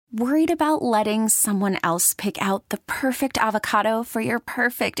Worried about letting someone else pick out the perfect avocado for your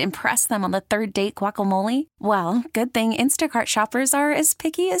perfect impress them on the third date guacamole? Well, good thing Instacart shoppers are as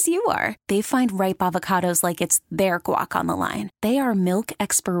picky as you are. They find ripe avocados like it's their guac on the line. They are milk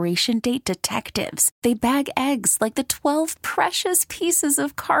expiration date detectives. They bag eggs like the 12 precious pieces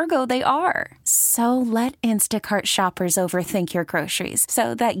of cargo they are. So let Instacart shoppers overthink your groceries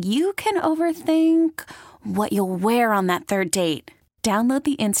so that you can overthink what you'll wear on that third date. Download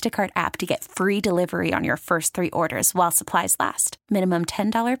the Instacart app to get free delivery on your first 3 orders while supplies last. Minimum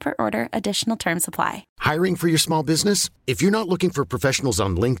 $10 per order. Additional terms apply. Hiring for your small business? If you're not looking for professionals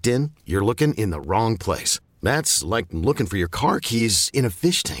on LinkedIn, you're looking in the wrong place. That's like looking for your car keys in a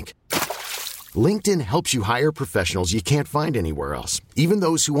fish tank. LinkedIn helps you hire professionals you can't find anywhere else, even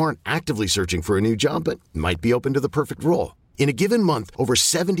those who aren't actively searching for a new job but might be open to the perfect role. In a given month, over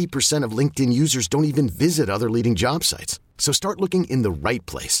 70% of LinkedIn users don't even visit other leading job sites. So start looking in the right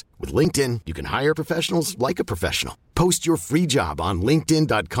place. With LinkedIn, you can hire professionals like a professional. Post your free job on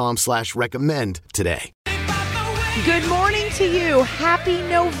linkedin.com/recommend today. Good morning to you. Happy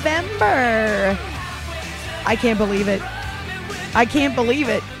November. I can't believe it. I can't believe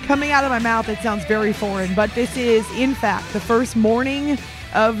it. Coming out of my mouth, it sounds very foreign, but this is, in fact, the first morning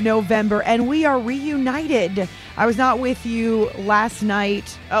of November, and we are reunited. I was not with you last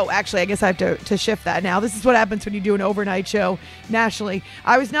night. Oh, actually, I guess I have to shift that now. This is what happens when you do an overnight show nationally.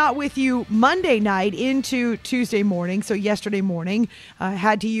 I was not with you Monday night into Tuesday morning, so yesterday morning. I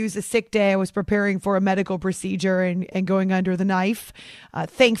had to use a sick day. I was preparing for a medical procedure and going under the knife.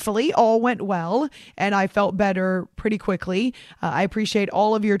 Thankfully, all went well, and I felt better pretty quickly. I appreciate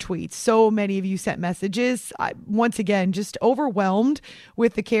all of your tweets. So many of you sent messages. Once again, just overwhelmed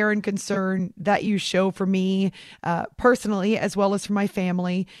with the care and concern that you show for me personally, as well as for my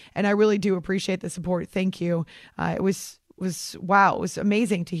family. And I really do appreciate the support. Thank you. It was wow. It was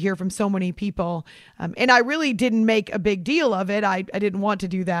amazing to hear from so many people. And I really didn't make a big deal of it. I didn't want to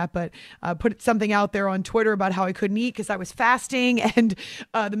do that, but put something out there on Twitter about how I couldn't eat because I was fasting, and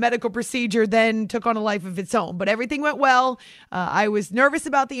the medical procedure then took on a life of its own. But everything went well. I was nervous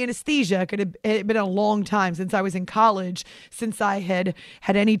about the anesthesia. It had been a long time since I was in college, since I had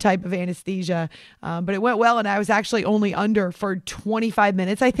any type of anesthesia. But it went well, and I was actually only under for 25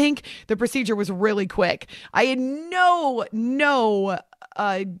 minutes. I think the procedure was really quick. I had no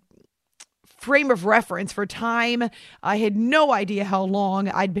frame of reference for time. I had no idea how long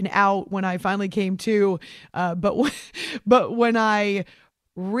I'd been out when I finally came to. But when I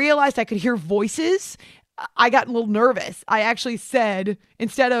realized I could hear voices, I got a little nervous. I actually said,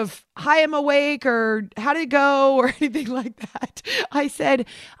 instead of, "Hi, I'm awake," or "How did it go?" or anything like that, I said,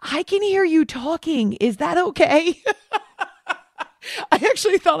 "I can hear you talking. Is that okay?" I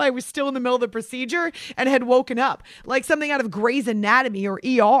actually thought I was still in the middle of the procedure and had woken up, like something out of Grey's Anatomy or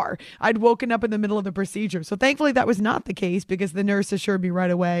ER. I'd woken up in the middle of the procedure. So thankfully that was not the case, because the nurse assured me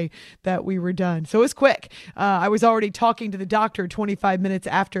right away that we were done. So it was quick. I was already talking to the doctor 25 minutes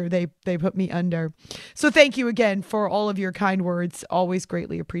after they put me under. So thank you again for all of your kind words. Always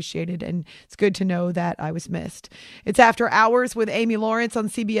greatly appreciated. And it's good to know that I was missed. It's After Hours with Amy Lawrence on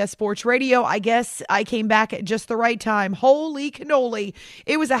CBS Sports Radio. I guess I came back at just the right time. Holy cannoli.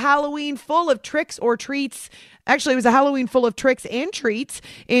 It was a Halloween full of tricks or treats. Actually, it was a Halloween full of tricks and treats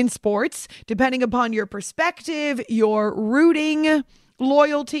in sports, depending upon your perspective, your rooting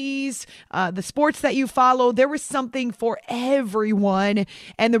loyalties, the sports that you follow. There was something for everyone.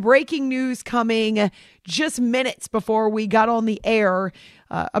 And the breaking news coming just minutes before we got on the air,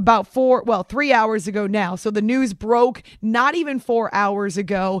 about 3 hours ago now. So the news broke not even 4 hours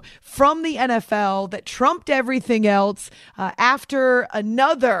ago from the NFL that trumped everything else after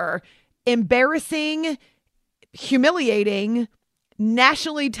another embarrassing, humiliating,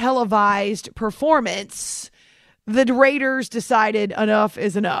 nationally televised performance. The Raiders decided enough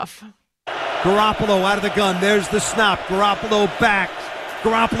is enough. Garoppolo out of the gun. There's the snap. Garoppolo back.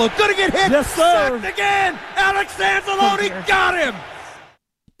 Garoppolo gonna get hit. Yes, sir. Sacked again. Alex Anzalone got him.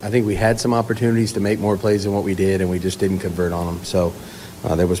 I think we had some opportunities to make more plays than what we did, and we just didn't convert on them. So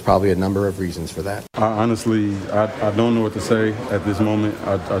there was probably a number of reasons for that. Honestly, I don't know what to say at this moment.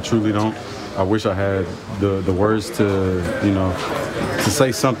 I truly don't. I wish I had the words to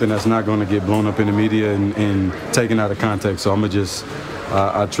say something that's not going to get blown up in the media and taken out of context. So I'm going to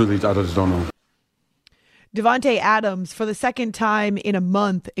I just don't know. Devontae Adams, for the second time in a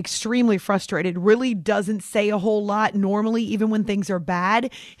month, extremely frustrated, really doesn't say a whole lot normally, even when things are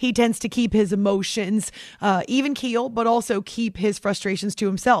bad. He tends to keep his emotions even keel, but also keep his frustrations to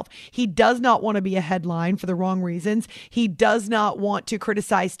himself. He does not want to be a headline for the wrong reasons. He does not want to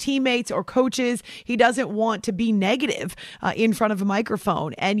criticize teammates or coaches. He doesn't want to be negative in front of a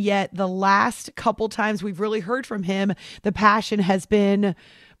microphone. And yet the last couple times we've really heard from him, the passion has been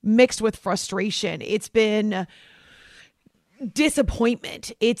mixed with frustration. It's been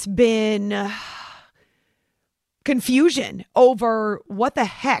disappointment. It's been confusion over what the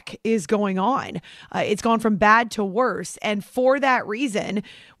heck is going on. It's gone from bad to worse. And for that reason,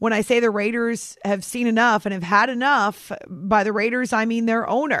 when I say the Raiders have seen enough and have had enough, by the Raiders, I mean their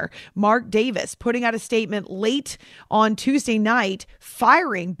owner, Mark Davis, putting out a statement late on Tuesday night,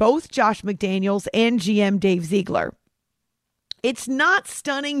 firing both Josh McDaniels and GM Dave Ziegler. It's not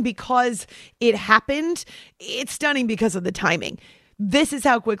stunning because it happened. It's stunning because of the timing. This is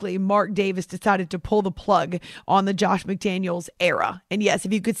how quickly Mark Davis decided to pull the plug on the Josh McDaniels era. And yes,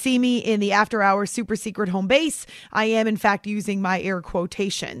 if you could see me in the after hours super secret home base, I am in fact using my air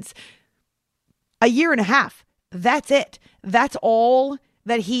quotations. A year and a half. That's it. That's all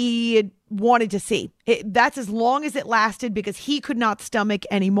that he wanted to see. That's as long as it lasted because he could not stomach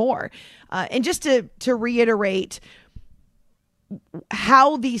anymore. And just to reiterate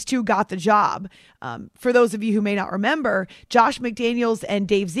how these two got the job. For those of you who may not remember, Josh McDaniels and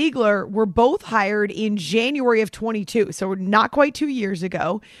Dave Ziegler were both hired in January of 22, so not quite 2 years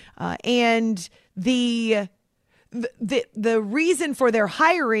ago. And the reason for their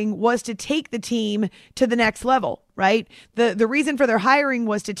hiring was to take the team to the next level, right? The reason for their hiring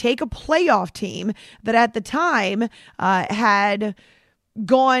was to take a playoff team that at the time had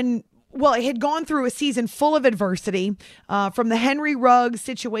gone through a season full of adversity, from the Henry Ruggs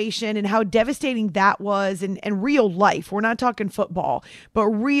situation and how devastating that was, and real life. We're not talking football, but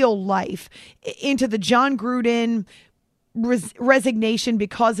real life, into the John Gruden resignation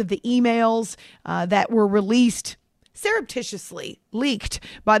because of the emails that were released, surreptitiously leaked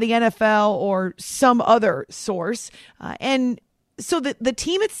by the NFL or some other source. And so the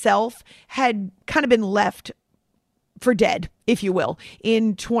team itself had kind of been left for dead, if you will,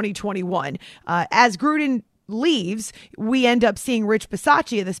 in 2021. As Gruden leaves, we end up seeing Rich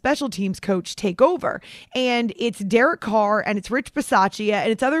Bisaccia, the special teams coach, take over. And it's Derek Carr and it's Rich Bisaccia and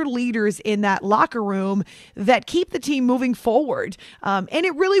it's other leaders in that locker room that keep the team moving forward. And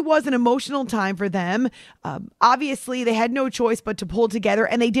it really was an emotional time for them. Obviously, they had no choice but to pull together,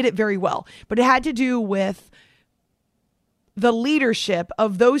 and they did it very well. But it had to do with the leadership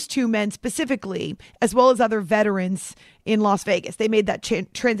of those two men specifically, as well as other veterans in Las Vegas. They made that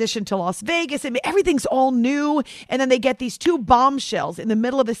transition to Las Vegas, and everything's all new. And then they get these two bombshells in the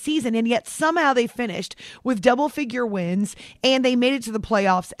middle of the season, and yet somehow they finished with double-figure wins, and they made it to the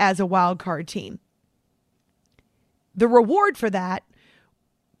playoffs as a wild card team. The reward for that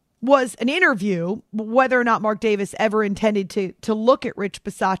was an interview, whether or not Mark Davis ever intended to look at Rich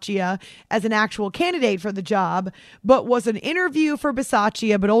Bisaccia as an actual candidate for the job, but was an interview for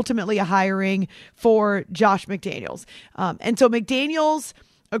Bisaccia, but ultimately a hiring for Josh McDaniels. And so McDaniels,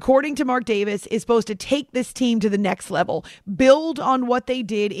 according to Mark Davis, is supposed to take this team to the next level, build on what they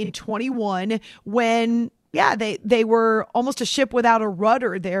did in 21 when they were almost a ship without a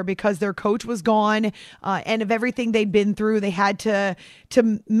rudder there because their coach was gone, and of everything they'd been through, they had to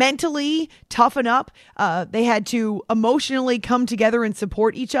mentally toughen up. They had to emotionally come together and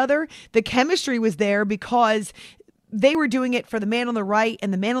support each other. The chemistry was there because they were doing it for the man on the right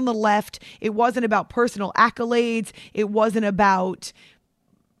and the man on the left. It wasn't about personal accolades. It wasn't about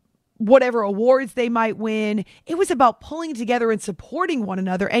whatever awards they might win. It was about pulling together and supporting one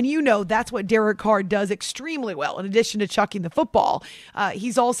another. And that's what Derek Carr does extremely well. In addition to chucking the football,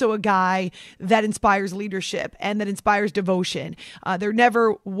 he's also a guy that inspires leadership and that inspires devotion. There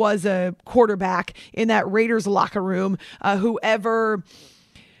never was a quarterback in that Raiders locker room who ever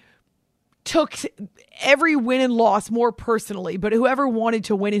took every win and loss more personally, but whoever wanted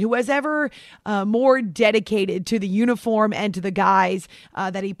to win and who was ever more dedicated to the uniform and to the guys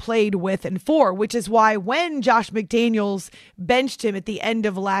that he played with and for, which is why when Josh McDaniels benched him at the end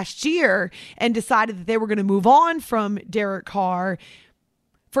of last year and decided that they were going to move on from Derek Carr,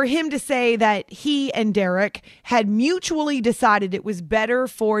 for him to say that he and Derek had mutually decided it was better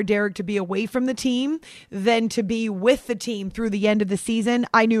for Derek to be away from the team than to be with the team through the end of the season,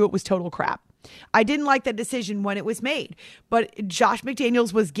 I knew it was total crap. I didn't like that decision when it was made, but Josh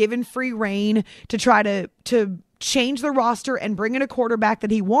McDaniels was given free rein to try to change the roster and bring in a quarterback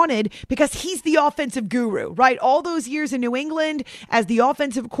that he wanted because he's the offensive guru, right? All those years in New England as the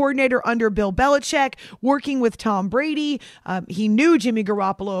offensive coordinator under Bill Belichick, working with Tom Brady. He knew Jimmy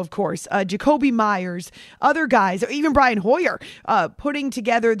Garoppolo, of course, Jacoby Myers, other guys, or even Brian Hoyer, putting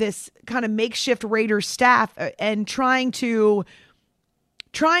together this kind of makeshift Raiders staff and trying to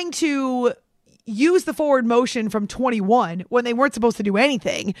use the forward motion from 21 when they weren't supposed to do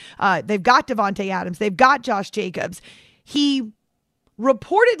anything. They've got Davante Adams. They've got Josh Jacobs. He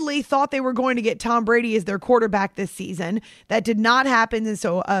reportedly thought they were going to get Tom Brady as their quarterback this season. That did not happen. And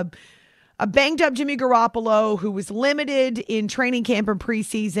so a banged up Jimmy Garoppolo, who was limited in training camp and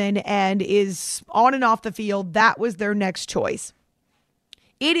preseason and is on and off the field, that was their next choice.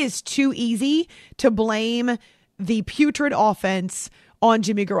 It is too easy to blame the putrid offense on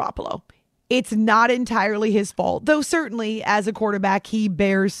Jimmy Garoppolo. It's not entirely his fault, though certainly as a quarterback, he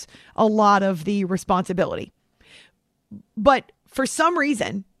bears a lot of the responsibility. But for some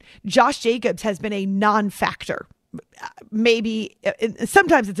reason, Josh Jacobs has been a non-factor. Maybe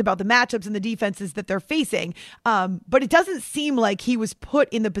sometimes it's about the matchups and the defenses that they're facing, but it doesn't seem like he was put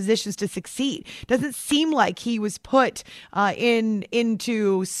in the positions to succeed. Doesn't seem like he was put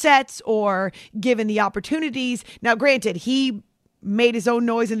into sets or given the opportunities. Now, granted, he made his own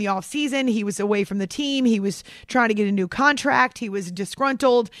noise in the offseason. He was away from the team. He was trying to get a new contract. He was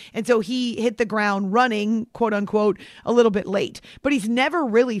disgruntled. And so he hit the ground running, quote unquote, a little bit late. But he's never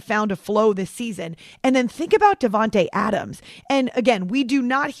really found a flow this season. And then think about Davante Adams. And again, we do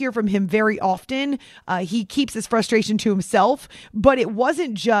not hear from him very often. He keeps his frustration to himself. But it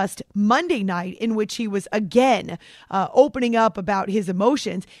wasn't just Monday night in which he was again opening up about his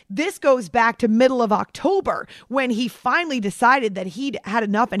emotions. This goes back to middle of October when he finally decided that he'd had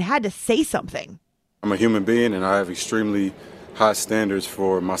enough and had to say something. I'm a human being, and I have extremely high standards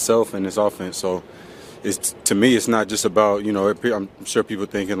for myself and this offense. So to me, it's not just about, I'm sure people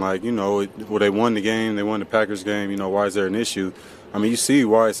thinking like, well, they won the game, they won the Packers game, why is there an issue? I mean, you see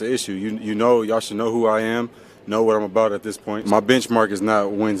why it's an issue. Y'all should know who I am, know what I'm about at this point. My benchmark is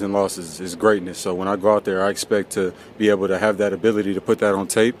not wins and losses, it's greatness. So when I go out there, I expect to be able to have that ability to put that on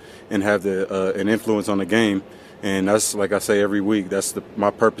tape and have an influence on the game. And that's, like I say every week, that's my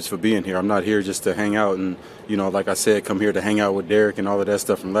purpose for being here. I'm not here just to hang out and, like I said, come here to hang out with Derek and all of that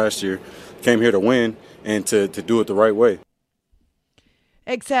stuff from last year. Came here to win and to do it the right way.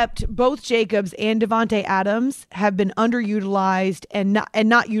 Except both Jacobs and Davante Adams have been underutilized and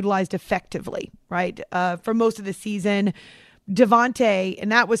not utilized effectively, right? For most of the season, Davante,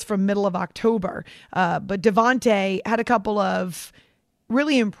 and that was from middle of October, but Davante had a couple of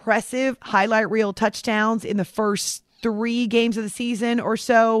really impressive highlight reel touchdowns in the first 3 games of the season or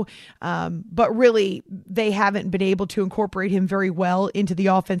so. But really, they haven't been able to incorporate him very well into the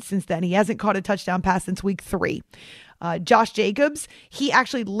offense since then. He hasn't caught a touchdown pass since week 3. Josh Jacobs, he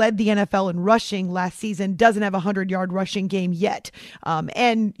actually led the NFL in rushing last season, doesn't have a 100-yard rushing game yet.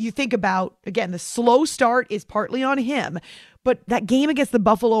 And you think about, again, the slow start is partly on him. But that game against the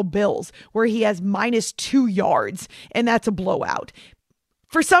Buffalo Bills, where he has -2 yards, and that's a blowout.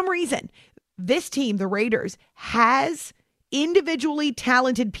 For some reason, this team, the Raiders, has individually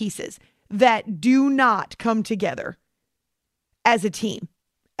talented pieces that do not come together as a team,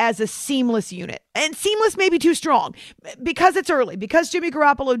 as a seamless unit. And seamless may be too strong because it's early, because Jimmy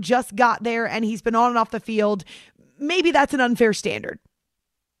Garoppolo just got there and he's been on and off the field. Maybe that's an unfair standard.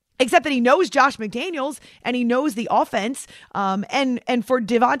 Except that he knows Josh McDaniels and he knows the offense. And for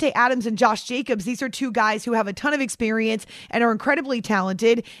Davante Adams and Josh Jacobs, these are 2 guys who have a ton of experience and are incredibly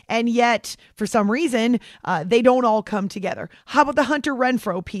talented. And yet, for some reason, they don't all come together. How about the Hunter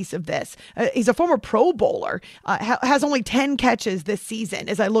Renfrow piece of this? He's a former Pro Bowler, has only 10 catches this season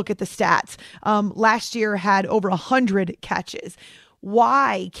as I look at the stats. Last year had over 100 catches.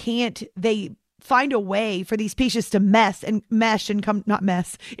 Why can't they find a way for these pieces to mesh and come, not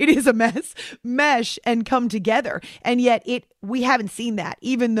mess, it is a mess, mesh and come together? And yet we haven't seen that,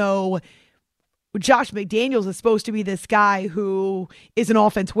 even though Josh McDaniels is supposed to be this guy who is an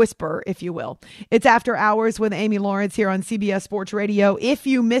offense whisperer, if you will. It's After Hours with Amy Lawrence here on CBS Sports Radio. If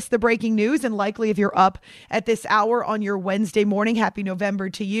you missed the breaking news, and likely if you're up at this hour on your Wednesday morning, happy November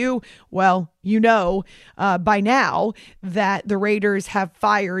to you. Well, by now that the Raiders have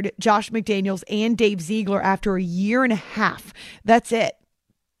fired Josh McDaniels and Dave Ziegler after a year and a half. That's it.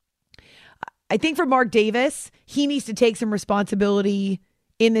 I think for Mark Davis, he needs to take some responsibility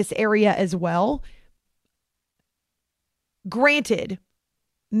in this area as well. Granted,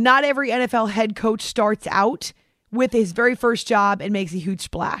 not every NFL head coach starts out with his very first job and makes a huge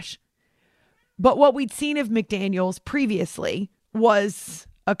splash. But what we'd seen of McDaniels previously was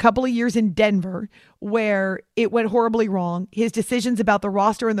a couple of years in Denver where it went horribly wrong. His decisions about the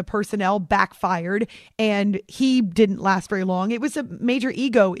roster and the personnel backfired, and he didn't last very long. It was a major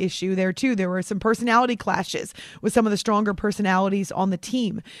ego issue there, too. There were some personality clashes with some of the stronger personalities on the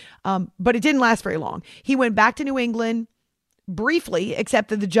team, but it didn't last very long. He went back to New England, briefly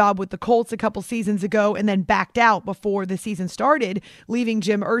accepted the job with the Colts a couple seasons ago, and then backed out before the season started, leaving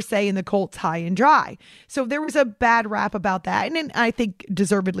Jim Irsay and the Colts high and dry. So there was a bad rap about that, and I think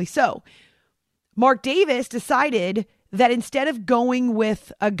deservedly so. Mark Davis decided that instead of going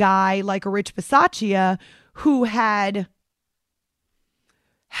with a guy like a Rich Bisaccia, who had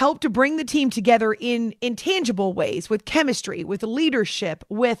helped to bring the team together in intangible ways, with chemistry, with leadership,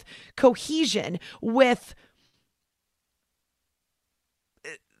 with cohesion, with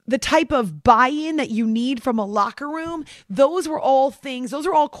the type of buy-in that you need from a locker room, those are all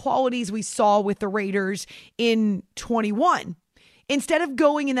qualities we saw with the Raiders in 21. Instead of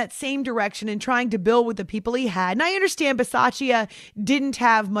going in that same direction and trying to build with the people he had, and I understand Bisaccia didn't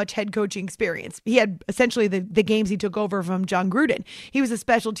have much head coaching experience. He had essentially the games he took over from John Gruden. He was a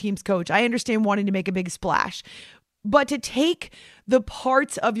special teams coach. I understand wanting to make a big splash. But to take the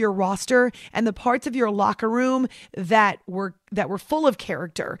parts of your roster and the parts of your locker room that were full of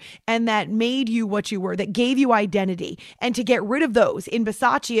character and that made you what you were, that gave you identity, and to get rid of those in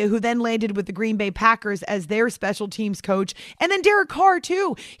Bisaccia, who then landed with the Green Bay Packers as their special teams coach, and then Derek Carr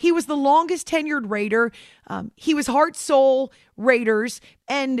too. He was the longest tenured Raider. He was heart, soul Raiders,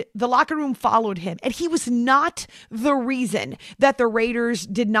 and the locker room followed him. And he was not the reason that the Raiders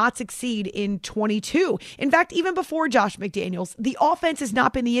did not succeed in 22. In fact, even before Josh McDaniels, the offense has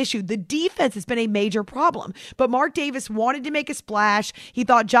not been the issue. The defense has been a major problem. But Mark Davis wanted to make a splash. He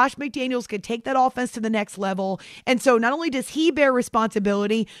thought Josh McDaniels could take that offense to the next level. And so not only does he bear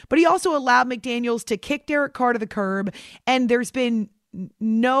responsibility, but he also allowed McDaniels to kick Derek Carr to the curb. And there's been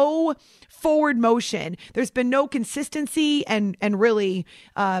no forward motion. There's been no consistency and really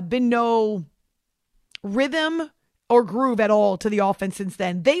been no rhythm or groove at all to the offense since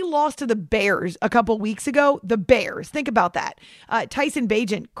then. They lost to the Bears a couple weeks ago. The Bears. Think about that. Tyson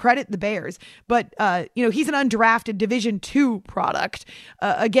Bagent, credit the Bears. But, he's an undrafted Division II product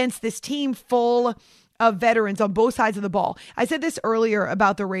against this team full of veterans on both sides of the ball. I said this earlier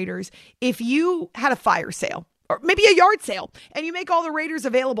about the Raiders. If you had a fire sale, or maybe a yard sale, and you make all the Raiders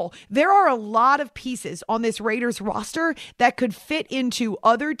available, there are a lot of pieces on this Raiders roster that could fit into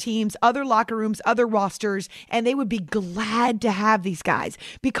other teams, other locker rooms, other rosters, and they would be glad to have these guys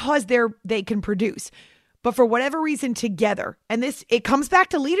because they can produce. But for whatever reason, together, and it comes back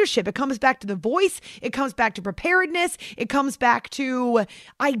to leadership. It comes back to the voice. It comes back to preparedness. It comes back to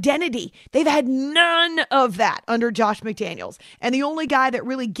identity. They've had none of that under Josh McDaniels. And the only guy that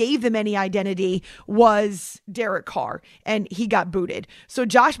really gave them any identity was Derek Carr, and he got booted. So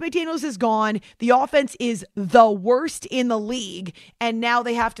Josh McDaniels is gone. The offense is the worst in the league, and now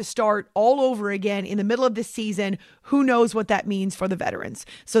they have to start all over again in the middle of this season. Who knows what that means for the veterans?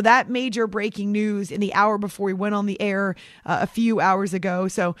 So that major breaking news in the hour before we went on the air a few hours ago.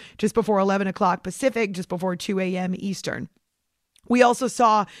 So just before 11 o'clock Pacific, just before 2 a.m. Eastern. We also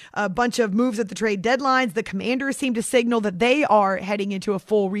saw a bunch of moves at the trade deadlines. The Commanders seem to signal that they are heading into a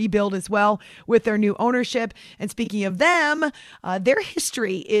full rebuild as well with their new ownership. And speaking of them, their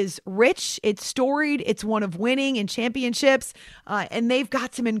history is rich. It's storied. It's one of winning and championships. And they've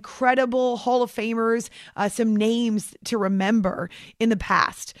got some incredible Hall of Famers, some names to remember in the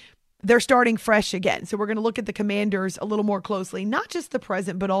past. They're starting fresh again. So we're going to look at the Commanders a little more closely, not just the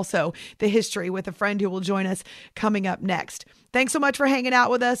present, but also the history with a friend who will join us coming up next. Thanks so much for hanging out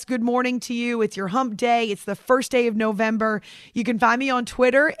with us. Good morning to you. It's your hump day. It's the first day of November. You can find me on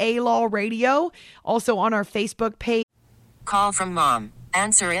Twitter, A-Law Radio, also on our Facebook page. Call from mom.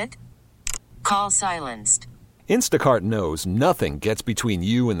 Answer it. Call silenced. Instacart knows nothing gets between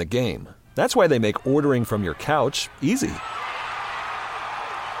you and the game. That's why they make ordering from your couch easy.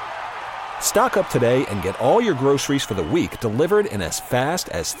 Stock up today and get all your groceries for the week delivered in as fast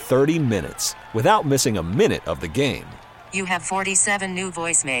as 30 minutes without missing a minute of the game. You have 47 new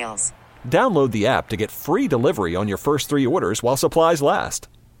voicemails. Download the app to get free delivery on your first 3 orders while supplies last.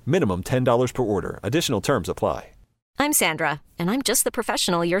 Minimum $10 per order. Additional terms apply. I'm Sandra, and I'm just the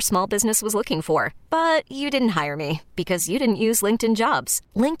professional your small business was looking for. But you didn't hire me because you didn't use LinkedIn Jobs.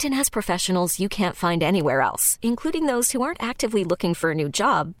 LinkedIn has professionals you can't find anywhere else, including those who aren't actively looking for a new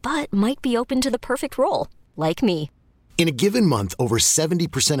job, but might be open to the perfect role, like me. In a given month, over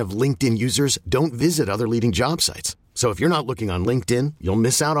 70% of LinkedIn users don't visit other leading job sites. So if you're not looking on LinkedIn, you'll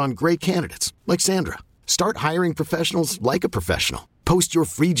miss out on great candidates like Sandra. Start hiring professionals like a professional. Post your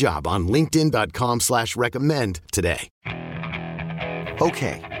free job on linkedin.com/recommend today.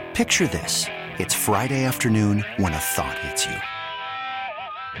 Okay, picture this. It's Friday afternoon when a thought hits you.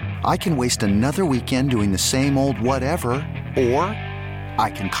 I can waste another weekend doing the same old whatever, or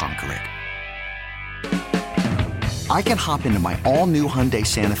I can conquer it. I can hop into my all-new Hyundai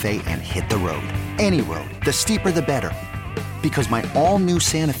Santa Fe and hit the road. Any road. The steeper, the better. Because my all-new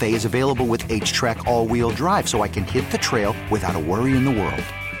Santa Fe is available with H-Track all-wheel drive, so I can hit the trail without a worry in the world.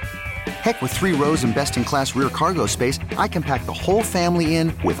 Heck, with 3 rows and best-in-class rear cargo space, I can pack the whole family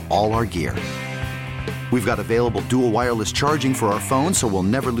in with all our gear. We've got available dual wireless charging for our phones, so we'll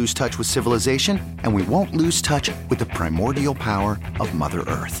never lose touch with civilization, and we won't lose touch with the primordial power of Mother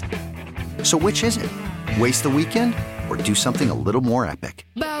Earth. So which is it? Waste the weekend or do something a little more epic?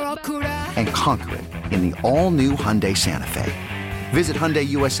 And conquer it in the all-new Hyundai Santa Fe. Visit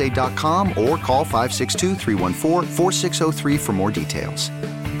HyundaiUSA.com or call 562-314-4603 for more details.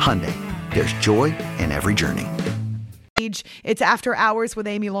 Hyundai, there's joy in every journey. It's After Hours with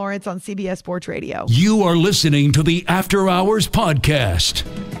Amy Lawrence on CBS Sports Radio. You are listening to the After Hours podcast.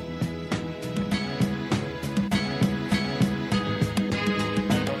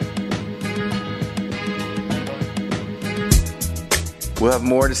 We'll have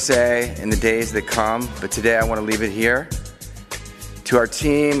more to say in the days that come, but today I want to leave it here. To our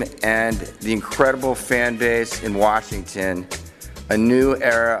team and the incredible fan base in Washington, a new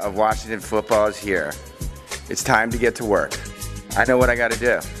era of Washington football is here. It's time to get to work. I know what I got to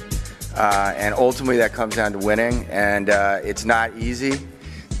do. And ultimately that comes down to winning, and it's not easy.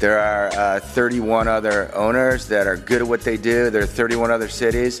 There are 31 other owners that are good at what they do. There are 31 other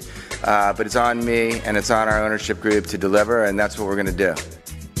cities, but it's on me and it's on our ownership group to deliver, and that's what we're going to do.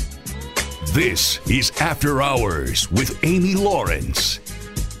 This is After Hours with Amy Lawrence.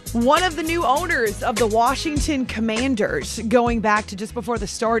 One of the new owners of the Washington Commanders, going back to just before the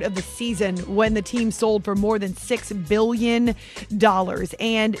start of the season when the team sold for more than $6 billion.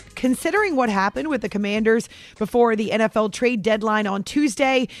 And considering what happened with the Commanders before the NFL trade deadline on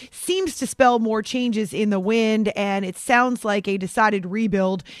Tuesday, seems to spell more changes in the wind, and it sounds like a decided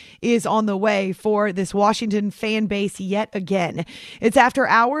rebuild is on the way for this Washington fan base yet again. It's After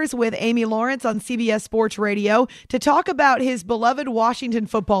Hours with Amy Lawrence on CBS Sports Radio to talk about his beloved Washington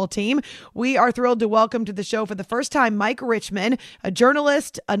football team. We are thrilled to welcome to the show for the first time Mike Richman, a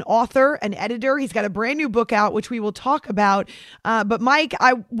journalist, an author, an editor. He's got a brand new book out, which we will talk about. But Mike,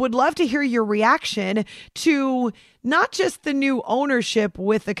 I would love to hear your reaction to not just the new ownership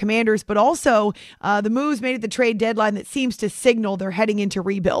with the Commanders, but also the moves made at the trade deadline that seems to signal they're heading into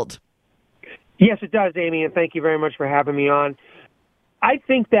rebuild. Yes, it does, Amy, and thank you very much for having me on. I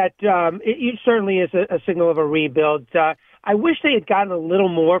think that it certainly is a signal of a rebuild. I wish they had gotten a little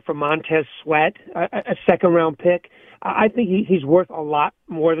more from Montez Sweat, a second-round pick. I think he's worth a lot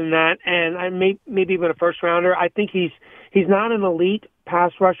more than that, and maybe even a first-rounder. I think he's not an elite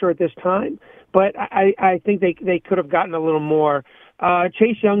pass rusher at this time, but I think they could have gotten a little more.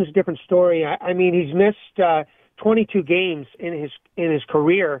 Chase Young's a different story. I mean, he's missed 22 games in his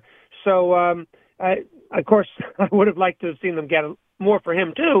career, so of course I would have liked to have seen them get more for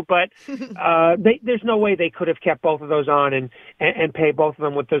him too, but there's no way they could have kept both of those on and pay both of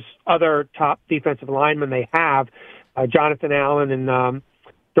them with this other top defensive lineman they have, Jonathan Allen and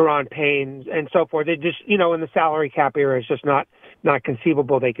Daron Payne and so forth. They just, in the salary cap era, it's just not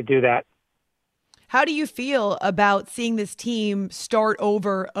conceivable they could do that. How do you feel about seeing this team start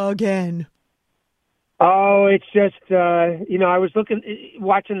over again? Oh, it's just, I was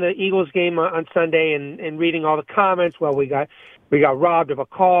watching the Eagles game on Sunday and reading all the comments. Well, we got robbed of a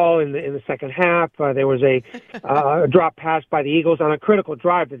call in the second half. There was a drop pass by the Eagles on a critical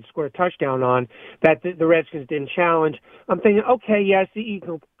drive that they scored a touchdown on that the Redskins didn't challenge. I'm thinking, okay, yes, you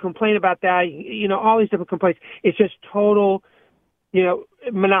can complain about that. All these different complaints. It's just total,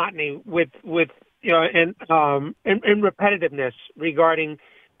 monotony with and repetitiveness regarding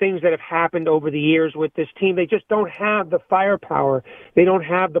things that have happened over the years with this team. They just don't have the firepower. They don't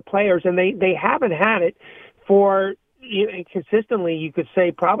have the players, and they haven't had it for consistently, you could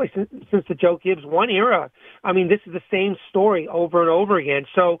say, probably since the Joe Gibbs 1 era. I mean, this is the same story over and over again.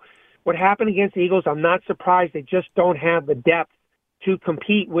 So what happened against the Eagles, I'm not surprised. They just don't have the depth to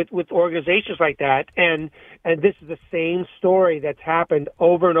compete with organizations like that. And this is the same story that's happened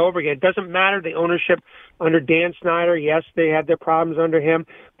over and over again. It doesn't matter the ownership under Dan Snyder. Yes, they had their problems under him,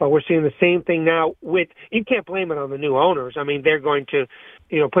 but we're seeing the same thing now you can't blame it on the new owners. I mean, they're going to,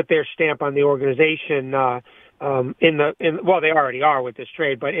 put their stamp on the organization, they already are with this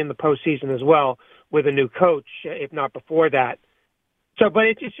trade, but in the postseason as well with a new coach, if not before that. So, but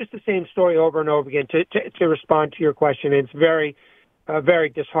it's just the same story over and over again. To respond to your question, it's very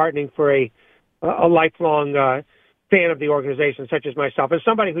disheartening for a lifelong fan of the organization, such as myself, and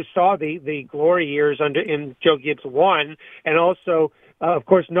somebody who saw the glory years in Joe Gibbs 1, and also, of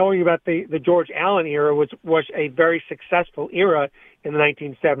course, knowing about the George Allen era, was a very successful era in the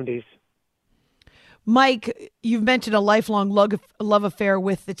 1970s. Mike, you've mentioned a lifelong love affair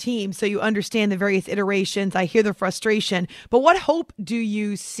with the team, so you understand the various iterations. I hear the frustration, but what hope do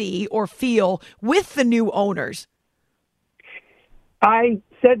you see or feel with the new owners? I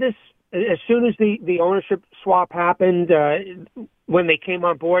said this as soon as the ownership swap happened, when they came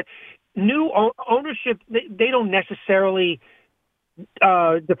on board. New ownership, they don't necessarily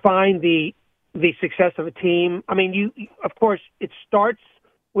define the success of a team. I mean, of course, it starts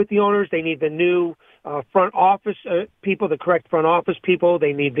with the owners. They need the new front office people, the correct front office people.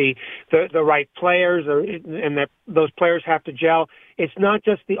 They need the right players, and that those players have to gel. It's not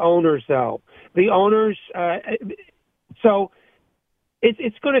just the owners, though. The owners, so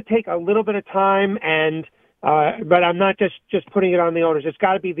it's going to take a little bit of time, and but I'm not just putting it on the owners. It's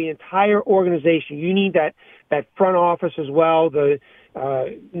got to be the entire organization. You need that front office as well. Getting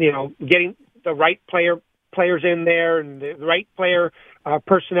the right players in there and the right player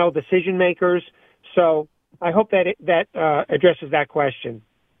personnel decision makers. So I hope that addresses that question.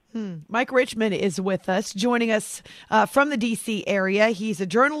 Mike Richman is with us, joining us from the D.C. area. He's a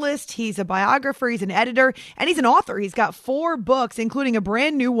journalist, he's a biographer, he's an editor, and he's an author. He's got 4 books, including a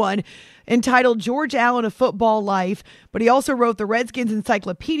brand new one entitled George Allen, A Football Life. But he also wrote the Redskins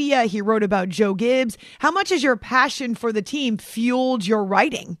Encyclopedia. He wrote about Joe Gibbs. How much has your passion for the team fueled your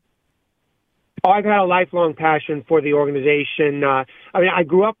writing? Oh, I've had a lifelong passion for the organization. I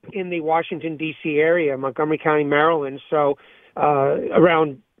grew up in the Washington, D.C. area, Montgomery County, Maryland. So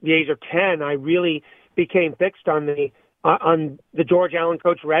around the age of 10, I really became fixed on the George Allen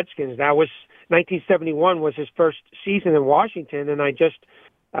coached Redskins. That was 1971 was his first season in Washington, and I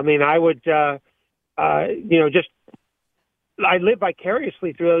live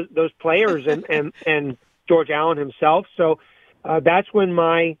vicariously through those players and George Allen himself. So that's when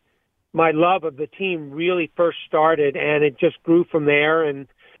my love of the team really first started, and it just grew from there. And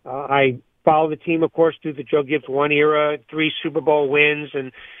I followed the team, of course, through the Joe Gibbs 1 era, 3 Super Bowl wins,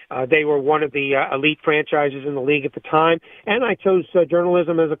 and they were one of the elite franchises in the league at the time. And I chose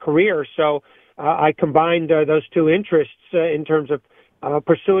journalism as a career, so I combined those 2 interests in terms of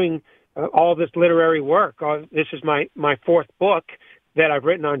pursuing all this literary work. This is my 4th book that I've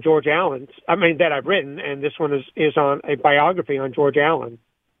written on George Allen. And this one is on a biography on George Allen.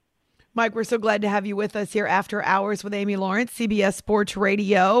 Mike, we're so glad to have you with us here after hours with Amy Lawrence, CBS Sports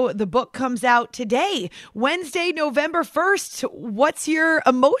Radio. The book comes out today, Wednesday, November 1st. What's your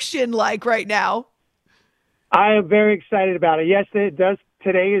emotion like right now? I am very excited about it. Yes, it does.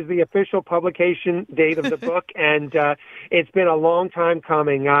 Today is the official publication date of the book, and it's been a long time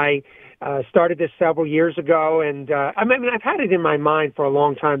coming. I started this several years ago, and I've had it in my mind for a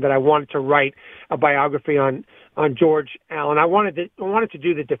long time that I wanted to write a biography on George Allen. I wanted to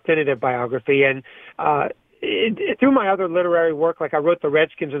do the definitive biography, and through my other literary work, like I wrote the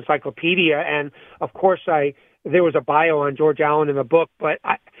Redskins Encyclopedia, and of course there was a bio on George Allen in the book, but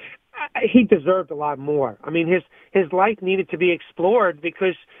he deserved a lot more. I mean, his life needed to be explored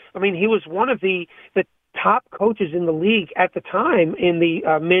because, I mean, he was one of the top coaches in the league at the time in the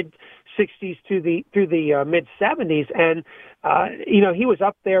mid 60s through the mid 70s, and he was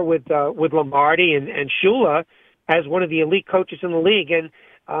up there with Lombardi and Shula as one of the elite coaches in the league, and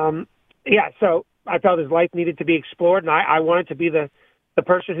so I felt his life needed to be explored, and I wanted to be the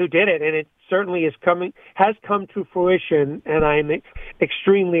person who did it, and it certainly has come to fruition, and I'm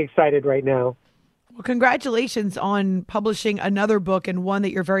extremely excited right now. Well, congratulations on publishing another book, and one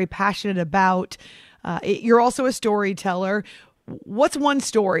that you're very passionate about. You're also a storyteller. What's one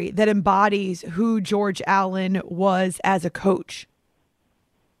story that embodies who George Allen was as a coach?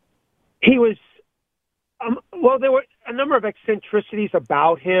 He was, there were a number of eccentricities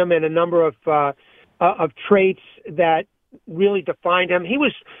about him and a number of traits that really defined him. He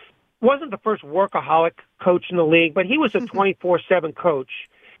wasn't the first workaholic coach in the league, but he was a 24/7 coach.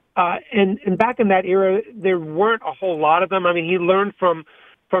 And back in that era, there weren't a whole lot of them. I mean, he learned from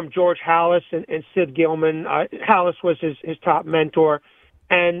George Halas and Sid Gilman. Halas was his top mentor,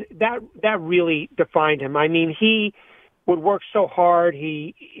 and that really defined him. I mean, he would work so hard.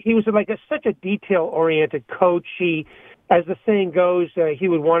 He was like such a detail-oriented coach. As the saying goes, he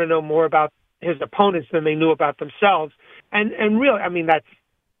would want to know more about his opponents than they knew about themselves. And really, I mean, that's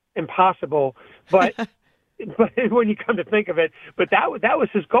impossible. But but when you come to think of it, but that was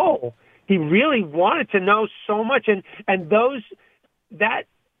his goal. He really wanted to know so much, and that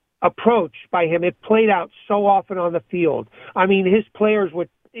approach by him, it played out so often on the field. I mean, his players would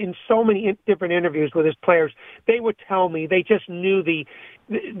in so many different interviews with his players, they would tell me they just knew the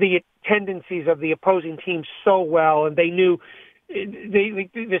tendencies of the opposing team so well, and they knew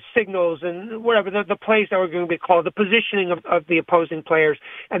the signals and whatever, the plays that were going to be called, the positioning of the opposing players,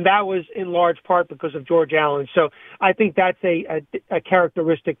 and that was in large part because of George Allen. So I think that's a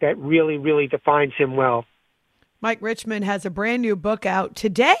characteristic that really, really defines him well. Mike Richman has a brand new book out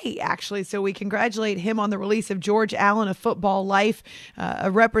today, actually, so we congratulate him on the release of George Allen, A Football Life,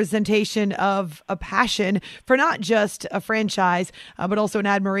 a representation of a passion for not just a franchise, but also an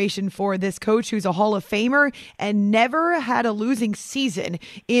admiration for this coach who's a Hall of Famer and never had a losing season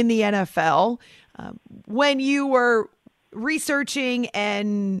in the NFL. When you were researching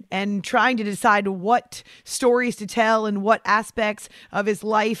and trying to decide what stories to tell and what aspects of his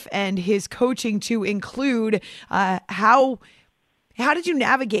life and his coaching to include, how did you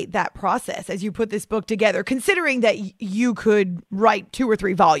navigate that process as you put this book together, considering that you could write 2 or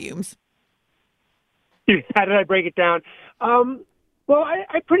 3 volumes? How did I break it down? Well,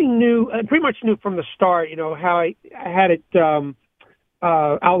 I pretty much knew from the start, how I had it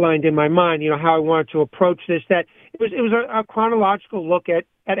outlined in my mind, how I wanted to approach this, that it was a chronological look at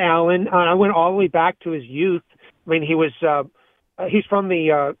Allen. I went all the way back to his youth. I mean, he's from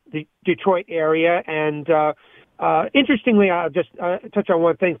the Detroit area, and interestingly, I'll just touch on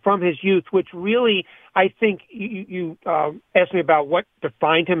one thing from his youth, which really, I think you asked me about what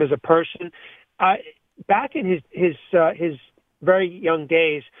defined him as a person. Back in his very young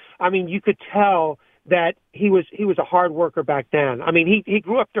days, I mean, you could tell that he was a hard worker back then. I mean, he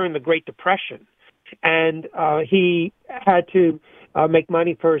grew up during the Great Depression, and he had to make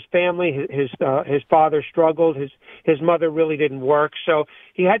money for his family. His father struggled. His mother really didn't work, so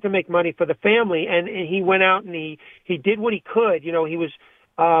he had to make money for the family. And he went out and he did what he could. He was,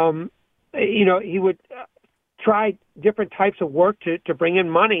 he would try different types of work to bring in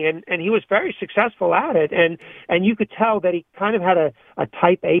money, and he was very successful at it. And you could tell that he kind of had a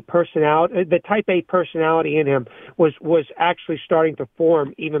type A personality. The type A personality in him was actually starting to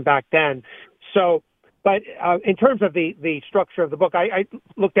form even back then. So, but in terms of the structure of the book, I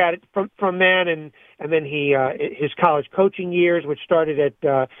looked at it from then, and then his college coaching years, which started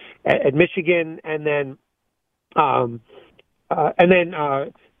at Michigan, and then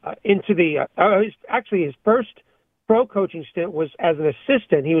into his first pro coaching stint was as an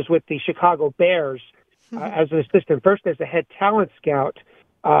assistant. He was with the Chicago Bears as an assistant, first as a head talent scout,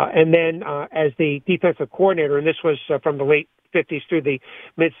 and then as the defensive coordinator. And this was from the late 50s through the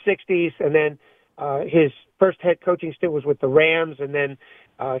mid 60s. And then his first head coaching stint was with the Rams, and then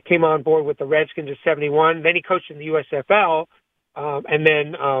came on board with the Redskins in 71. Then he coached in the USFL, and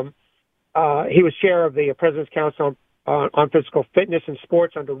then he was chair of the President's Council on Physical Fitness and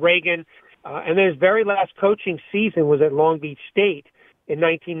Sports under Reagan. And then his very last coaching season was at Long Beach State in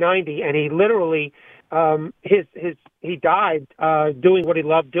 1990, and he literally he died doing what he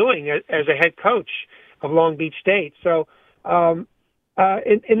loved doing as a head coach of Long Beach State. So in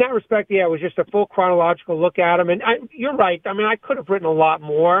that respect, yeah, it was just a full chronological look at him. And you're right. I mean, I could have written a lot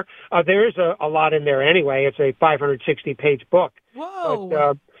more. There is a lot in there anyway. It's a 560-page book. Whoa!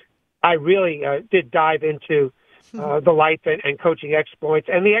 But I really did dive into the life and coaching exploits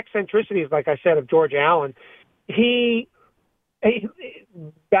and the eccentricities, like I said, of George Allen. He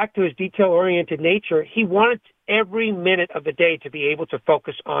back to his detail-oriented nature, he wanted every minute of the day to be able to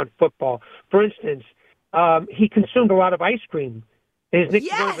focus on football. For instance, he consumed a lot of ice cream. One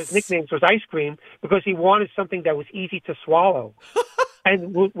of his nicknames was Ice Cream because he wanted something that was easy to swallow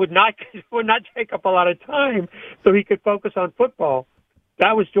and would not take up a lot of time so he could focus on football.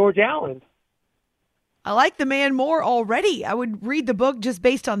 That was George Allen. I like the man more already. I would read the book just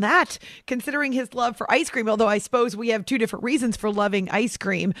based on that, considering his love for ice cream, although I suppose we have 2 different reasons for loving ice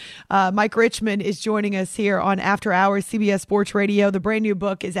cream. Mike Richman is joining us here on After Hours, CBS Sports Radio. The brand new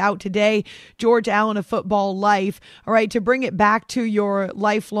book is out today, George Allen, A Football Life. All right, to bring it back to your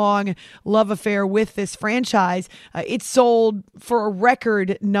lifelong love affair with this franchise, it sold for a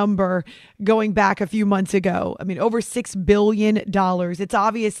record number going back a few months ago. I mean, over $6 billion. It's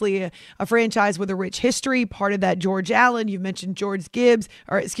obviously a franchise with a rich history. Part of that, George Allen. You've mentioned Joe Gibbs.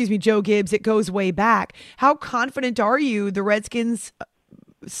 It goes way back. How confident are you the Redskins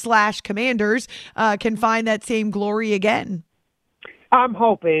 / Commanders can find that same glory again? I'm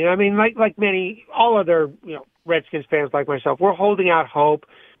hoping. I mean, like all other Redskins fans like myself, we're holding out hope.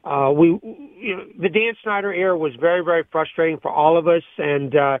 The Dan Snyder era was very, very frustrating for all of us,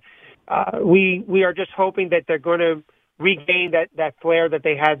 and we are just hoping that they're going to regain that flair that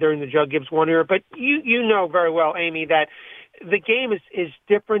they had during the Joe Gibbs 1 era. But you know very well, Amy, that the game is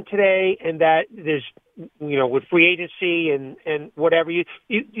different today, and that there's, with free agency and whatever, you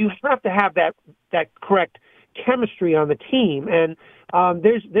have to have that correct chemistry on the team, and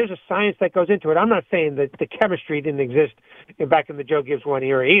there's a science that goes into it. I'm not saying that the chemistry didn't exist back in the Joe Gibbs 1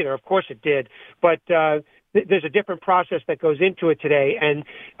 era either. Of course it did, but there's a different process that goes into it today, and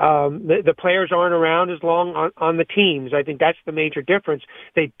the players aren't around as long on the teams. I think that's the major difference.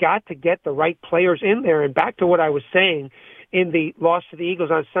 They've got to get the right players in there, and back to what I was saying in the loss to the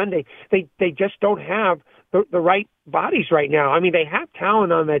Eagles on Sunday, they just don't have the right bodies right now. I mean, they have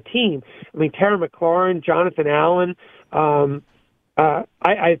talent on that team. I mean, Terry McLaurin, Jonathan Allen. I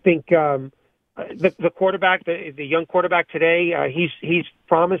think the quarterback, the young quarterback today, he's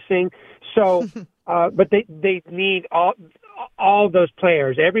promising. So, but they need all those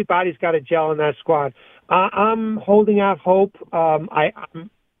players. Everybody's got to gel in that squad. I'm holding out hope. I'm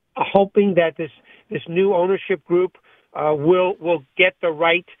hoping that this new ownership group will get the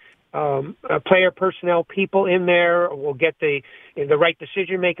right player personnel people in there. We'll get the right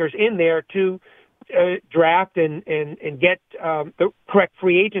decision makers in there to draft and get the correct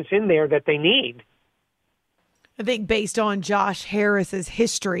free agents in there that they need. I think based on Josh Harris's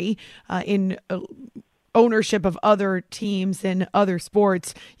history in ownership of other teams and other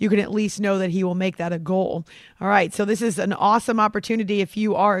sports, you can at least know that he will make that a goal. All right, so this is an awesome opportunity if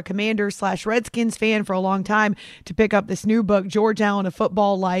you are a Commanders/Redskins fan for a long time to pick up this new book, George Allen, A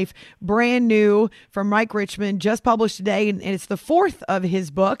Football Life, brand new from Mike Richman, just published today, and it's the fourth of his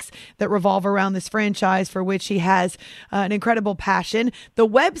books that revolve around this franchise for which he has an incredible passion. The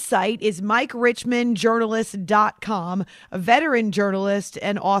website is MikeRichmanJournalist.com, a veteran journalist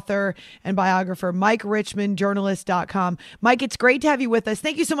and author and biographer, MikeRichmanJournalist.com. Mike, it's great to have you with us.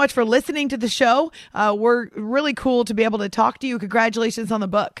 Thank you so much for listening to the show. We're really cool to be able to talk to you. Congratulations on the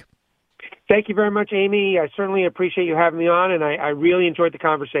book. Thank you very much, Amy. I certainly appreciate you having me on, and I really enjoyed the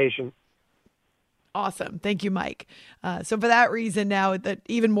conversation. Awesome. Thank you, Mike. So for that reason now, that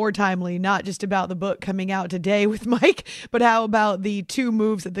even more timely, not just about the book coming out today with Mike, but how about the two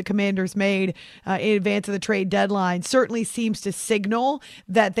moves that the Commanders made in advance of the trade deadline certainly seems to signal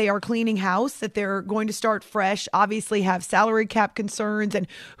that they are cleaning house, that they're going to start fresh, obviously have salary cap concerns and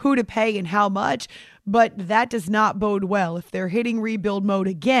who to pay and how much. But that does not bode well. If they're hitting rebuild mode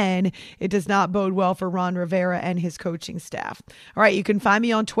again, it does not bode well for Ron Rivera and his coaching staff. All right, you can find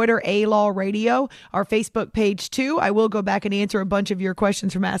me on Twitter, A-Law Radio, our Facebook page too. I will go back and answer a bunch of your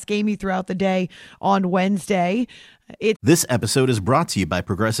questions from Ask Amy throughout the day on Wednesday. This episode is brought to you by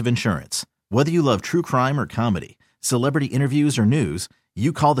Progressive Insurance. Whether you love true crime or comedy, celebrity interviews or news,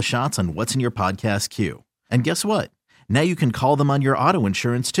 you call the shots on what's in your podcast queue. And guess what? Now you can call them on your auto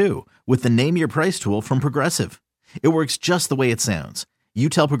insurance too with the Name Your Price tool from Progressive. It works just the way it sounds. You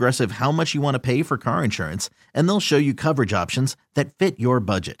tell Progressive how much you want to pay for car insurance, and they'll show you coverage options that fit your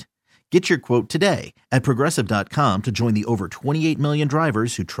budget. Get your quote today at Progressive.com to join the over 28 million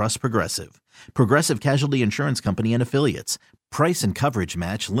drivers who trust Progressive. Progressive Casualty Insurance Company and Affiliates. Price and coverage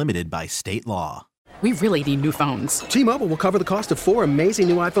match limited by state law. We really need new phones. T-Mobile will cover the cost of 4 amazing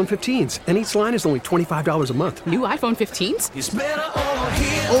new iPhone 15s, and each line is only $25 a month. New iPhone 15s? It's better over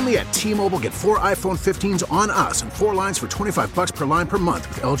here. Only at T-Mobile, get 4 iPhone 15s on us and 4 lines for $25 per line per month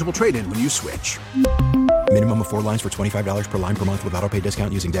with eligible trade-in when you switch. Minimum of 4 lines for $25 per line per month with autopay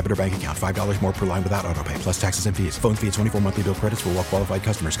discount using debit or bank account. $5 more per line without autopay, plus taxes and fees. Phone fee at 24 monthly bill credits for well-qualified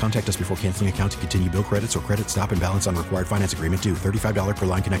customers. Contact us before canceling account to continue bill credits or credit stop and balance on required finance agreement due. $35 per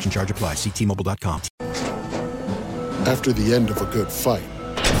line connection charge applies. See T-Mobile.com. After the end of a good fight,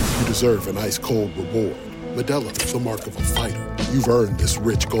 you deserve an ice-cold reward. Modelo is the mark of a fighter. You've earned this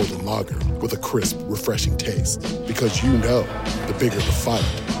rich golden lager with a crisp, refreshing taste. Because you know, the bigger the fight,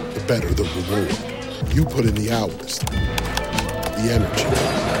 the better the reward. You put in the hours, the energy,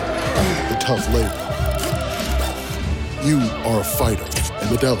 the tough labor. You are a fighter, and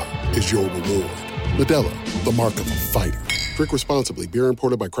Modelo is your reward. Modelo, the mark of a fighter. Drink responsibly. Beer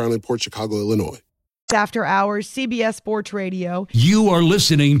imported by Crown Imports, Chicago, Illinois. After Hours, CBS Sports Radio. You are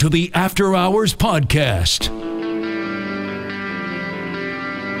listening to the After Hours podcast.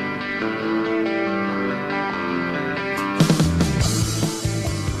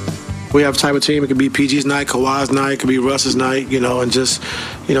 We have a type of team. It could be PG's night, Kawhi's night, it could be Russ's night, and just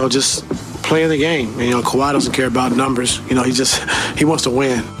playing the game. And, Kawhi doesn't care about numbers. He wants to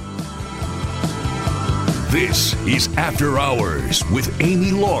win. This is After Hours with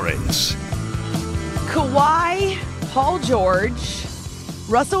Amy Lawrence. Kawhi, Paul George,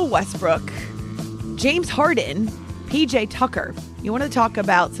 Russell Westbrook, James Harden, PJ Tucker. You want to talk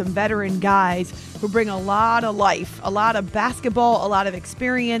about some veteran guys who bring a lot of life, a lot of basketball, a lot of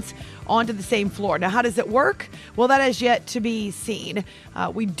experience onto the same floor. Now, how does it work? Well, that is yet to be seen.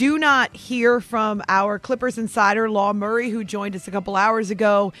 We do not hear from our Clippers insider, Law Murray, who joined us a couple hours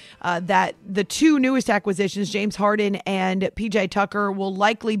ago, that the two newest acquisitions, James Harden and PJ Tucker, will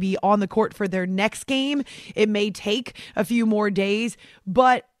likely be on the court for their next game. It may take a few more days,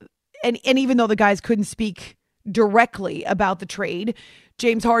 but and even though the guys couldn't speak directly about the trade,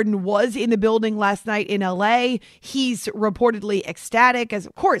 James Harden was in the building last night in LA. He's reportedly ecstatic, as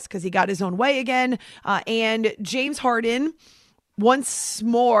of course, because he got his own way again. And James Harden, once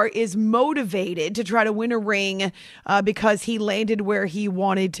more, is motivated to try to win a ring because he landed where he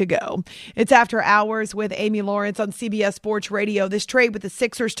wanted to go. It's After Hours with Amy Lawrence on CBS Sports Radio. This trade with the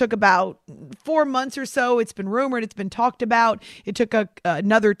Sixers took about 4 months or so. It's been rumored. It's been talked about. It took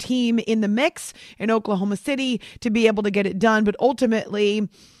another team in the mix in Oklahoma City to be able to get it done. But ultimately,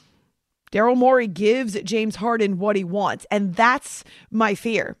 Daryl Morey gives James Harden what he wants, and that's my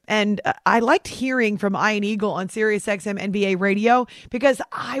fear. And I liked hearing from Ian Eagle on SiriusXM NBA Radio because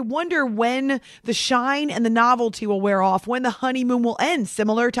I wonder when the shine and the novelty will wear off, when the honeymoon will end,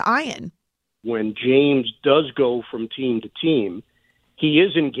 similar to Ian. When James does go from team to team, he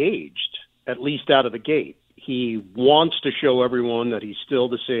is engaged, at least out of the gate. He wants to show everyone that he's still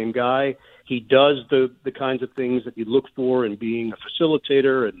the same guy. He does the kinds of things that you look for in being a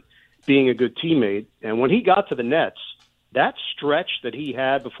facilitator and being a good teammate. And when he got to the Nets, that stretch that he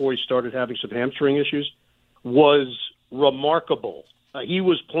had before he started having some hamstring issues was remarkable. He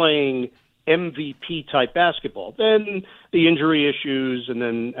was playing MVP-type basketball. Then the injury issues, and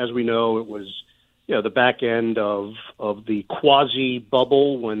then, as we know, it was the back end of the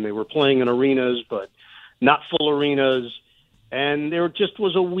quasi-bubble when they were playing in arenas, but not full arenas, and there just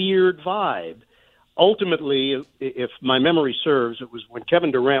was a weird vibe. Ultimately, if my memory serves, it was when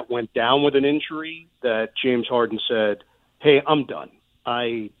Kevin Durant went down with an injury that James Harden said, "Hey, I'm done.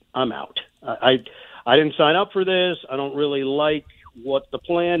 I'm out. I didn't sign up for this. I don't really like what the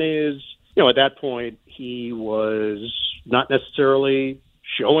plan is." At that point, he was not necessarily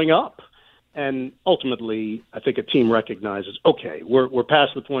showing up. And ultimately, I think a team recognizes, okay, we're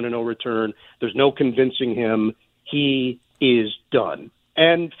past the point of no return. There's no convincing him. He is done.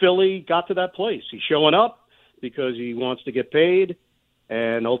 And Philly got to that place. He's showing up because he wants to get paid,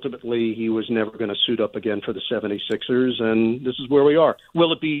 and ultimately he was never going to suit up again for the 76ers, and this is where we are.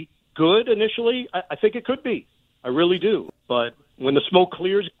 Will it be good initially? I think it could be. I really do. But when the smoke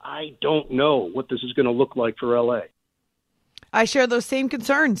clears, I don't know what this is going to look like for L.A. I share those same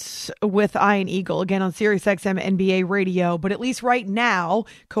concerns with Ian Eagle, again on SiriusXM NBA Radio. But at least right now,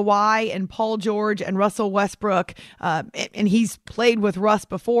 Kawhi and Paul George and Russell Westbrook, and he's played with Russ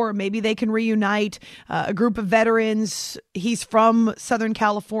before, maybe they can reunite a group of veterans. He's from Southern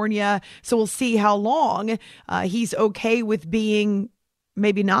California, so we'll see how long he's okay with being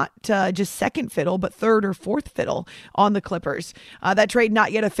maybe not just second fiddle, but third or fourth fiddle on the Clippers. That trade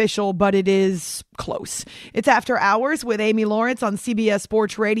not yet official, but it is close. It's After Hours with Amy Lawrence on CBS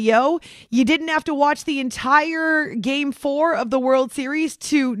Sports Radio. You didn't have to watch the entire Game 4 of the World Series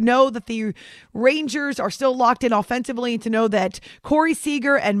to know that the Rangers are still locked in offensively and to know that Corey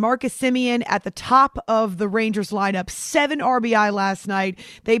Seager and Marcus Semien at the top of the Rangers lineup, 7 RBI last night.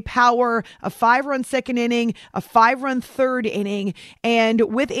 They power a 5-run second inning, a 5-run third inning, and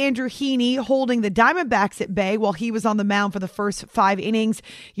with Andrew Heaney holding the Diamondbacks at bay while he was on the mound for the first 5 innings,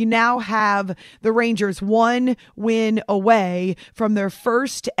 you now have the Rangers 1 win away from their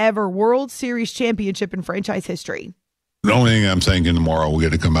first ever World Series championship in franchise history. The only thing I'm thinking tomorrow, we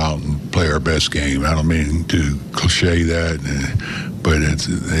got to come out and play our best game. I don't mean to cliche that, but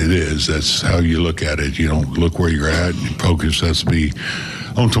it is. That's how you look at it. You don't look where you're at. Your focus has to be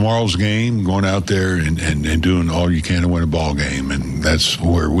on tomorrow's game, going out there and doing all you can to win a ball game. And that's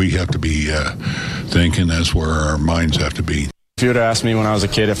where we have to be thinking. That's where our minds have to be. If you would have asked me when I was a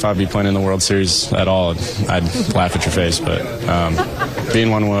kid if I'd be playing in the World Series at all, I'd laugh at your face. But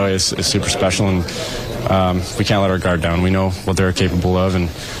being one way is super special, and we can't let our guard down. We know what they're capable of, and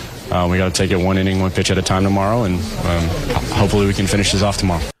we got to take it one inning, one pitch at a time tomorrow, and hopefully we can finish this off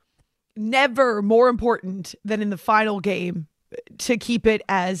tomorrow. Never more important than in the final game to keep it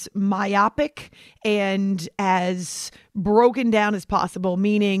as myopic and as broken down as possible,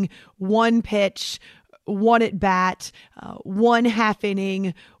 meaning one pitch, one at bat, one half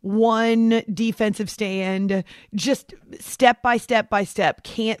inning, one defensive stand, just step by step by step.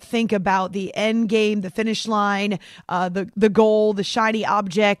 Can't think about the end game, the finish line, the goal, the shiny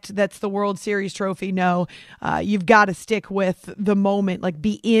object that's the World Series trophy. No, you've got to stick with the moment, like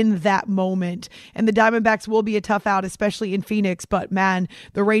be in that moment. And the Diamondbacks will be a tough out, especially in Phoenix. But man,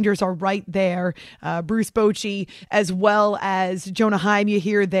 the Rangers are right there. Bruce Bochy, as well as Jonah Heim, you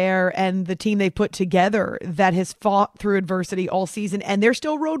hear there, and the team they put together that has fought through adversity all season. And they're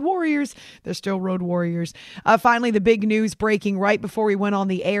still road warriors. They're still road warriors. Finally, the big news breaking right before we went on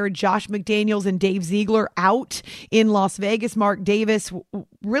the air: Josh McDaniels and Dave Ziegler out in Las Vegas. Mark Davis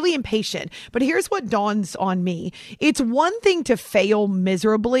really impatient. But here's what dawns on me. It's one thing to fail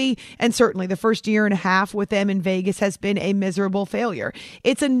miserably, and certainly the first year and a half with them in Vegas has been a miserable failure.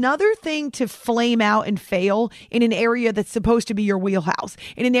 It's another thing to flame out and fail in an area that's supposed to be your wheelhouse,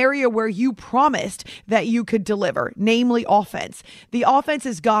 in an area where you promised that you could deliver, namely offense. The offense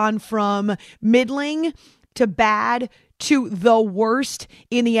has gone from middling to bad to the worst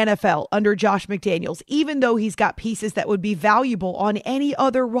in the NFL under Josh McDaniels, even though he's got pieces that would be valuable on any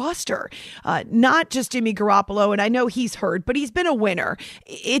other roster. Not just Jimmy Garoppolo, and I know he's hurt, but he's been a winner.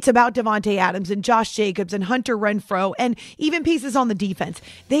 It's about Devontae Adams and Josh Jacobs and Hunter Renfrow and even pieces on the defense.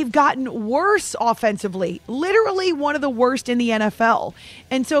 They've gotten worse offensively, literally one of the worst in the NFL.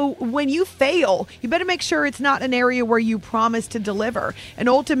 And so when you fail, you better make sure it's not an area where you promise to deliver. And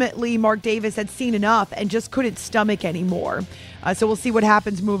ultimately, Mark Davis had seen enough and just couldn't stomach anymore. So we'll see what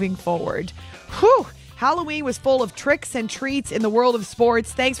happens moving forward. Whew. Halloween was full of tricks and treats in the world of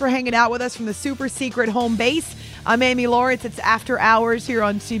sports. Thanks for hanging out with us from the super secret home base. I'm Amy Lawrence. It's After Hours here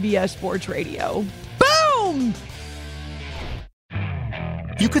on CBS Sports Radio. Boom!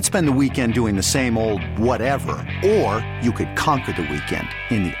 You could spend the weekend doing the same old whatever, or you could conquer the weekend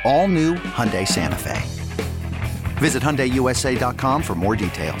in the all-new Hyundai Santa Fe. Visit HyundaiUSA.com for more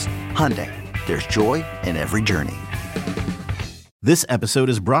details. Hyundai, there's joy in every journey. This episode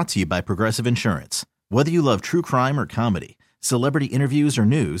is brought to you by Progressive Insurance. Whether you love true crime or comedy, celebrity interviews or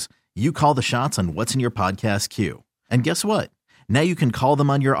news, you call the shots on what's in your podcast queue. And guess what? Now you can call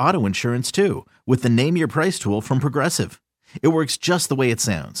them on your auto insurance too with the Name Your Price tool from Progressive. It works just the way it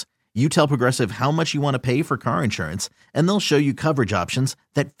sounds. You tell Progressive how much you want to pay for car insurance, and they'll show you coverage options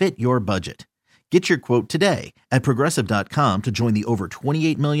that fit your budget. Get your quote today at Progressive.com to join the over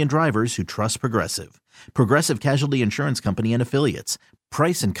 28 million drivers who trust Progressive. Progressive Casualty Insurance Company and Affiliates.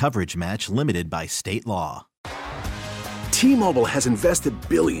 Price and coverage match limited by state law. T-Mobile has invested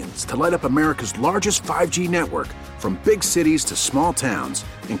billions to light up America's largest 5G network, from big cities to small towns,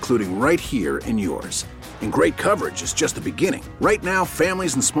 including right here in yours. And great coverage is just the beginning. Right now,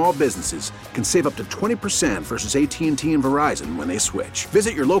 families and small businesses can save up to 20% versus AT&T and Verizon when they switch.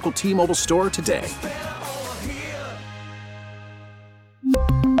 Visit your local T-Mobile store today.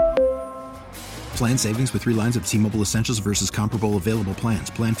 Plan savings with 3 lines of T-Mobile Essentials versus comparable available plans.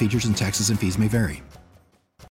 Plan features and taxes and fees may vary.